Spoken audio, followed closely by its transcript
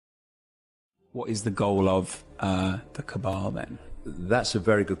What is the goal of the cabal then? That's a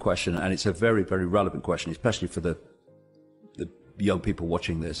very good question, and it's a very, very relevant question, especially for the young people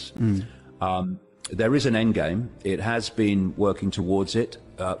watching this. There is an end game. It has been working towards it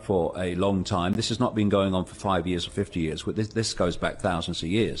for a long time. This has not been going on for 5 years or 50 years. This goes back thousands of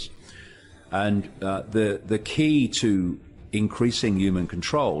years. And the key to increasing human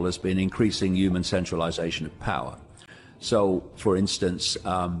control has been increasing human centralization of power. So, for instance,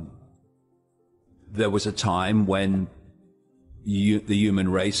 there was a time when the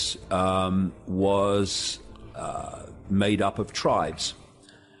human race was made up of tribes,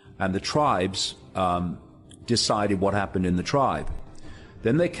 and the tribes decided what happened in the tribe.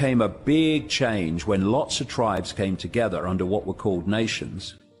 Then there came a big change when lots of tribes came together under what were called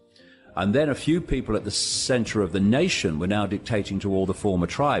nations, and then a few people at the center of the nation were now dictating to all the former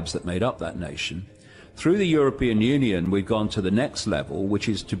tribes that made up that nation. Through the European Union, we've gone to the next level, which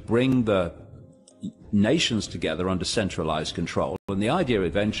is to bring the nations together under centralized control. And the idea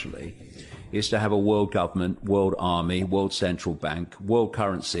eventually is to have a world government, world army, world central bank, world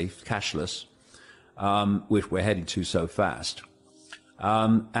currency, cashless, which we're heading to so fast.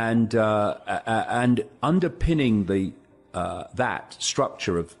 And underpinning that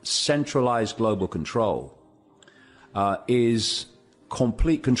structure of centralized global control is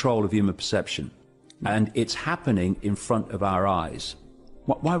complete control of human perception. And it's happening in front of our eyes.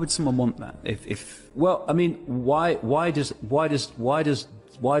 Why would someone want that? Well, I mean, why does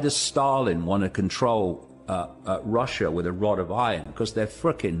Stalin want to control Russia with a rod of iron? Because they're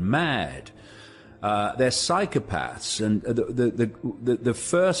frickin' mad. They're psychopaths. And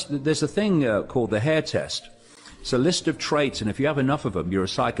there's a thing called the hair test. It's a list of traits, and if you have enough of them, you're a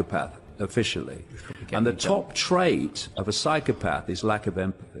psychopath officially. And the top trait of a psychopath is lack of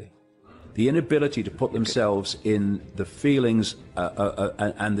empathy. The inability to put themselves in the feelings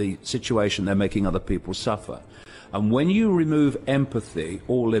and the situation they're making other people suffer. And when you remove empathy,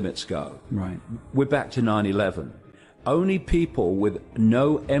 all limits go. Right. We're back to 9/11. Only people with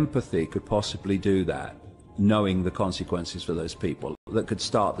no empathy could possibly do that, knowing the consequences for those people, that could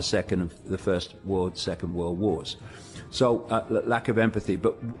start the Second World Wars. So lack of empathy.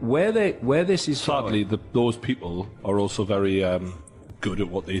 But where this is sadly, those people are also very good at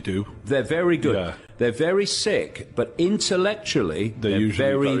what they do. They're very good. Yeah. They're very sick, but intellectually they're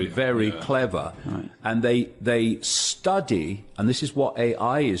very clever. Right. And they study, and this is what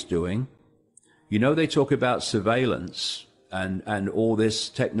AI is doing. You know, they talk about surveillance and all this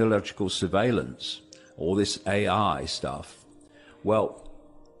technological surveillance, all this AI stuff. Well,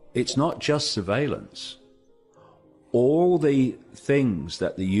 it's not just surveillance. All the things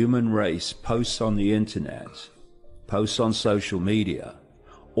that the human race posts on the internet, posts on social media,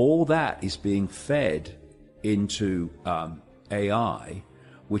 all that is being fed into AI,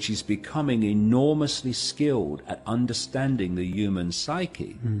 which is becoming enormously skilled at understanding the human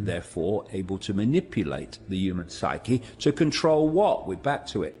psyche, therefore able to manipulate the human psyche to control what? We're back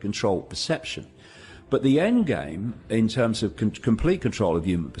to it, control perception. But the end game, in terms of complete control of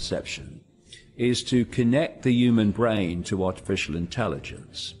human perception, is to connect the human brain to artificial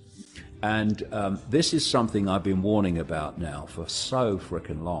intelligence. And this is something I've been warning about now for so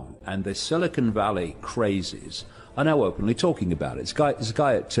frickin' long. And the Silicon Valley crazies are now openly talking about it. There's a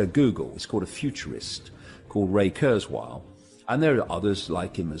guy at Google, it's called a futurist, called Ray Kurzweil. And there are others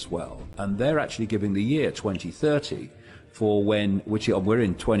like him as well. And they're actually giving the year 2030 for which we're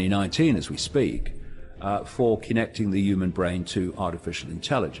in 2019 as we speak, for connecting the human brain to artificial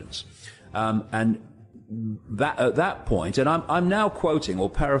intelligence. And that at that point, and I'm now quoting or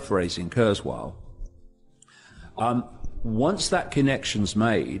paraphrasing Kurzweil, once that connection's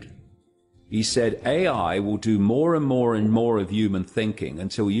made, he said AI will do more and more and more of human thinking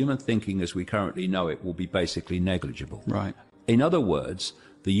until human thinking as we currently know it will be basically negligible. Right. In other words,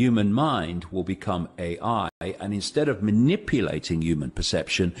 the human mind will become AI, and instead of manipulating human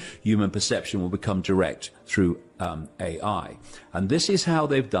perception will become direct through AI. And this is how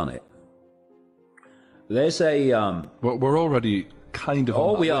they've done it. There's a... Well, we're already kind of...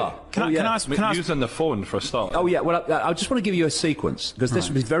 Oh, we are. Can I ask... Using the phone for a start. Oh, yeah. Well, I just want to give you a sequence, because this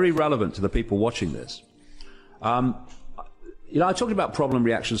will be very relevant to the people watching this. You know, I talked about problem,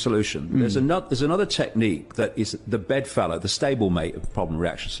 reaction, solution. There's another technique that is the bedfellow, the stablemate of problem,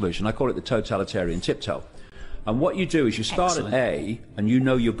 reaction, solution. I call it the totalitarian tiptoe. And what you do is you start at A, and you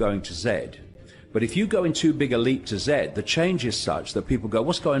know you're going to Z. But if you go in too big a leap to Z, the change is such that people go,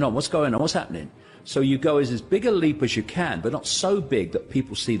 what's going on? What's going on? What's happening? So you go as big a leap as you can, but not so big that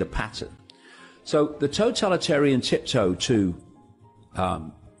people see the pattern. So the totalitarian tiptoe to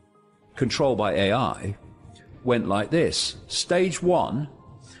control by AI went like this. Stage one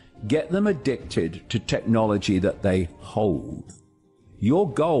get them addicted to technology that they hold.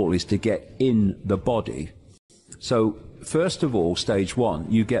 Your goal is to get in the body. So first of all, stage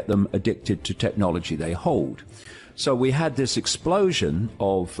one, you get them addicted to technology they hold. So we had this explosion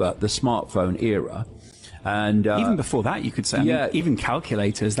of the smartphone era. And even before that, you could say, I mean, even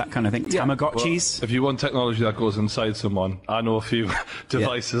calculators, that kind of thing, Tamagotchis. Well, if you want technology that goes inside someone, I know a few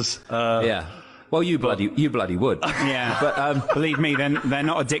devices. Well, you bloody would. Yeah, but believe me, then they're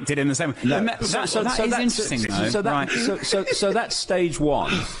not addicted in the same way. No. That is interesting, though. So that's stage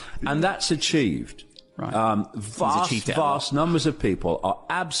one, and that's achieved. Right. Vast numbers of people are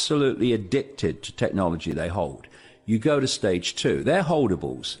absolutely addicted to technology they hold. You go to stage two, they're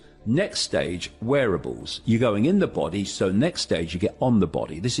holdables. Next stage, wearables. You're going in the body, so next stage you get on the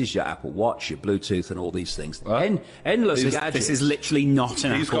body. This is your Apple Watch, your Bluetooth, and all these things. Endless gadgets. This is literally not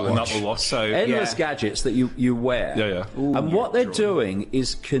an Apple Watch. An Apple Watch. So, endless gadgets that you wear. Yeah. Ooh, and what they're doing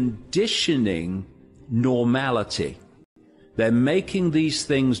is conditioning normality. They're making these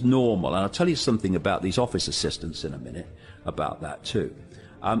things normal. And I'll tell you something about these office assistants in a minute about that too.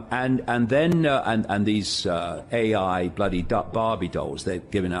 And then these AI bloody Barbie dolls they're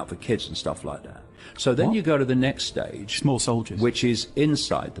giving out for kids and stuff like that. So then you go to the next stage, small soldiers, which is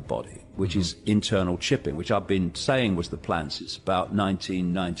inside the body, which is internal chipping, which I've been saying was the plan since about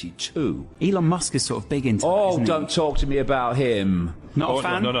 1992. Elon Musk is sort of big into. Oh, don't talk to me about him. Not a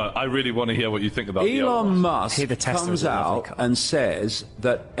fan? No. I really want to hear what you think about Elon Musk comes out and says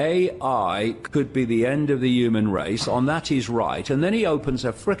that AI could be the end of the human race. On that he's right. And then he opens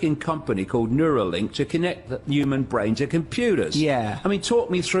a frickin' company called Neuralink to connect the human brain to computers. Yeah. I mean, talk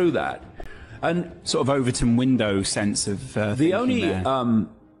me through that. And sort of Overton window sense of the only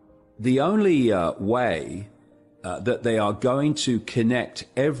way that they are going to connect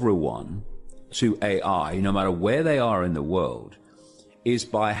everyone to AI, no matter where they are in the world, is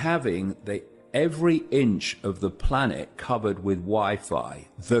by having every inch of the planet covered with Wi-Fi,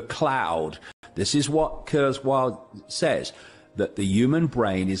 the cloud. This is what Kurzweil says, that the human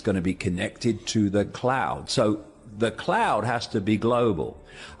brain is going to be connected to the cloud. So the cloud has to be global.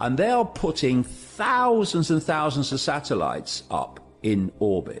 And they are putting thousands and thousands of satellites up in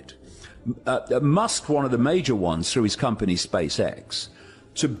orbit. Musk, one of the major ones through his company SpaceX,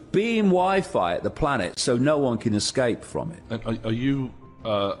 to beam Wi-Fi at the planet so no one can escape from it. Are you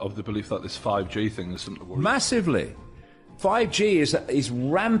of the belief that this 5G thing is something to worry? Massively. 5G is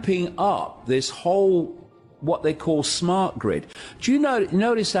ramping up this whole, what they call smart grid. Do you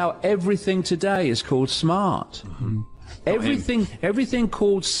notice how everything today is called smart? Mm-hmm. Everything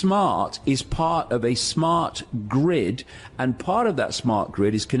called smart is part of a smart grid, and part of that smart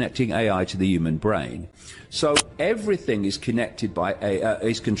grid is connecting AI to the human brain. So everything is connected by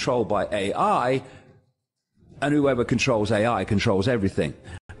is controlled by AI, and whoever controls AI controls everything.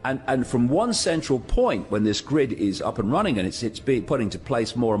 And from one central point, when this grid is up and running and it's being put into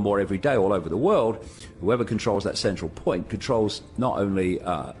place more and more every day all over the world, whoever controls that central point controls not only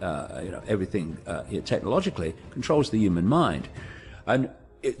everything technologically, controls the human mind. And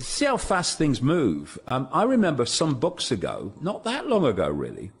see how fast things move. I remember some books ago, not that long ago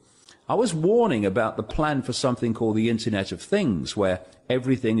really, I was warning about the plan for something called the Internet of Things, where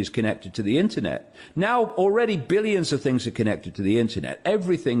everything is connected to the Internet. Now, already billions of things are connected to the Internet.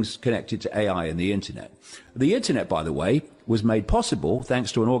 Everything's connected to AI and the Internet. The Internet, by the way, was made possible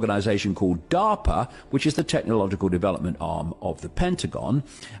thanks to an organization called DARPA, which is the technological development arm of the Pentagon.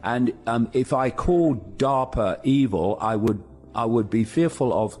 And if I called DARPA evil, I would be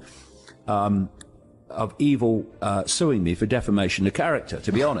fearful of evil suing me for defamation of character,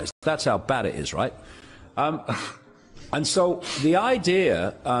 to be honest. That's how bad it is, right? And so the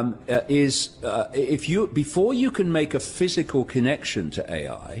idea is before you can make a physical connection to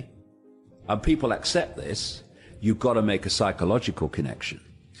AI, and people accept this, you've got to make a psychological connection.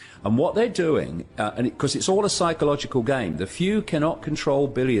 And what they're doing, because it's all a psychological game, the few cannot control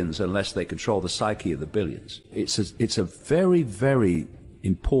billions unless they control the psyche of the billions. It's a very, very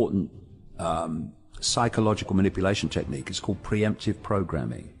important psychological manipulation technique. It's called preemptive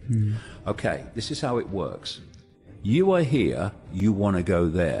programming. Mm. Okay, this is how it works. You are here, you want to go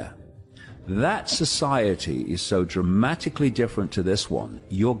there. That society is so dramatically different to this one,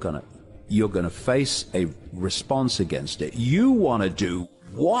 you're gonna face a response against it. You want to do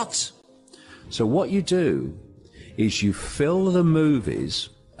what? So what you do is you fill the movies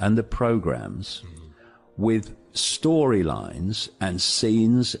and the programs with storylines and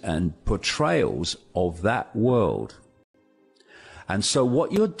scenes and portrayals of that world. And so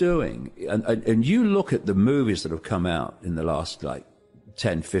what you're doing, and you look at the movies that have come out in the last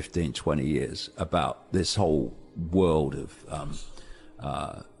 10, 15, 20 years about this whole world of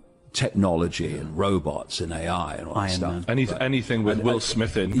technology and robots and AI and all that stuff. Anything with Will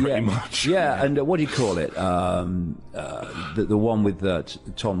Smith in, pretty much. Yeah, and what do you call it? The one with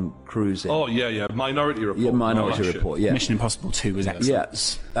Tom Cruise in. Oh, yeah, Minority Report. Yeah, Minority Report, yeah. Mission Impossible 2 was excellent.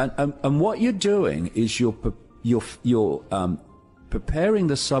 Yes, and what you're doing is you're preparing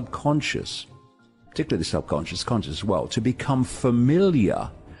the subconscious, particularly the subconscious, conscious as well, to become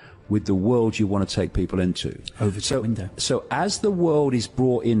familiar with the world you want to take people into. Over the window. So as the world is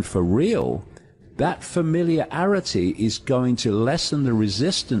brought in for real, that familiarity is going to lessen the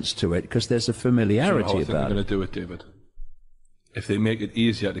resistance to it because there's a familiarity about it. I think they're about going to do it, David. If they make it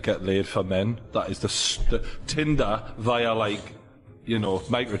easier to get laid for men, that is the Tinder via, like, you know,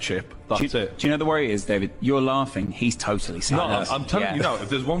 microchip. That's it. Do you know the worry is, David? You're laughing. He's totally serious. No, I'm telling you now, if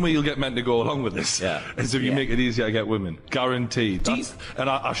there's one way you'll get men to go along with this, is if you make it easier to get women. Guaranteed. And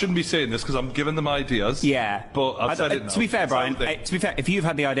I shouldn't be saying this because I'm giving them ideas. Yeah. But I've said it now. To be fair, Brian, to be fair, if you've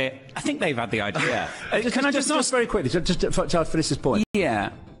had the idea, I think they've had the idea. Can I just ask very quickly, just to finish this point? Yeah.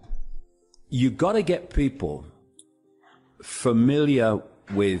 You've got to get people familiar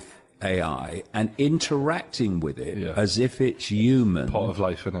with AI and interacting with it as if it's human. Part of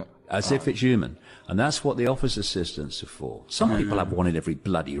life, isn't it? As if it's human. And that's what the office assistants are for. Some people have one in every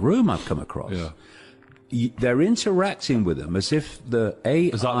bloody room I've come across. Yeah. They're interacting with them as if the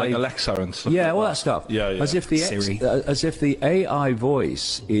AI... Is that like Alexa and stuff? Yeah, all that stuff. Yeah. As if the AI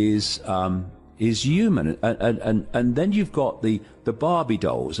voice is human. And then you've got the Barbie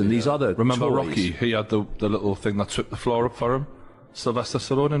dolls and these other Remember toys. Rocky? He had the little thing that swept the floor up for him? Sylvester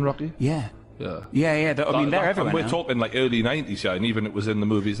Stallone in Rocky? Yeah. Yeah. I mean, they're everywhere We're now. talking like early 90s, and even it was in the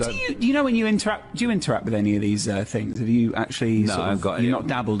movies then. Do you know when you interact? Do you interact with any of these things? Have you actually? No, I haven't got any. You've not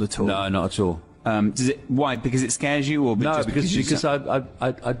dabbled at all. No, not at all. Does it? Why? Because it scares you, or no? just Because I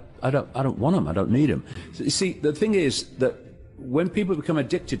don't want them. I don't need them. So, you see, the thing is that when people become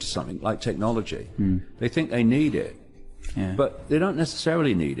addicted to something like technology, they think they need it, but they don't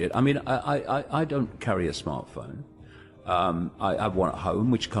necessarily need it. I mean, I don't carry a smartphone. I have one at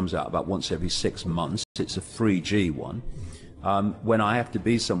home, which comes out about once every 6 months. It's a 3G one. When I have to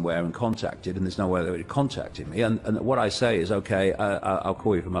be somewhere and contacted, and there's no way they're contacting me, and what I say is, okay, I'll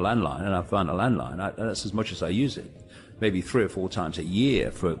call you from a landline, and I find a landline. That's as much as I use it, maybe 3 or 4 times a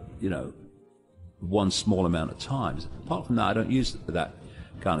year for, one small amount of times. Apart from that, I don't use that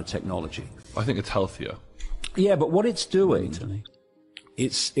kind of technology. I think it's healthier. Yeah, but what it's doing...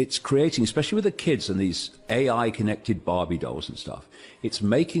 It's creating, especially with the kids and these AI-connected Barbie dolls and stuff, it's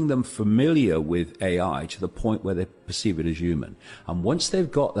making them familiar with AI to the point where they perceive it as human. And once they've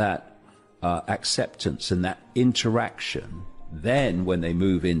got that acceptance and that interaction, then when they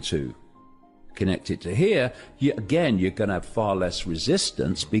move into connected to here, you're going to have far less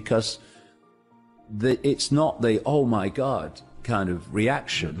resistance because it's not the, oh my God, kind of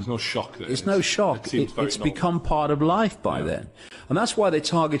reaction. There's no shock there. It's no shock. It's become part of life by then. And that's why they're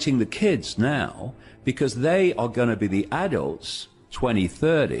targeting the kids now, because they are going to be the adults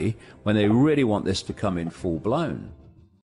 2030 when they really want this to come in full blown.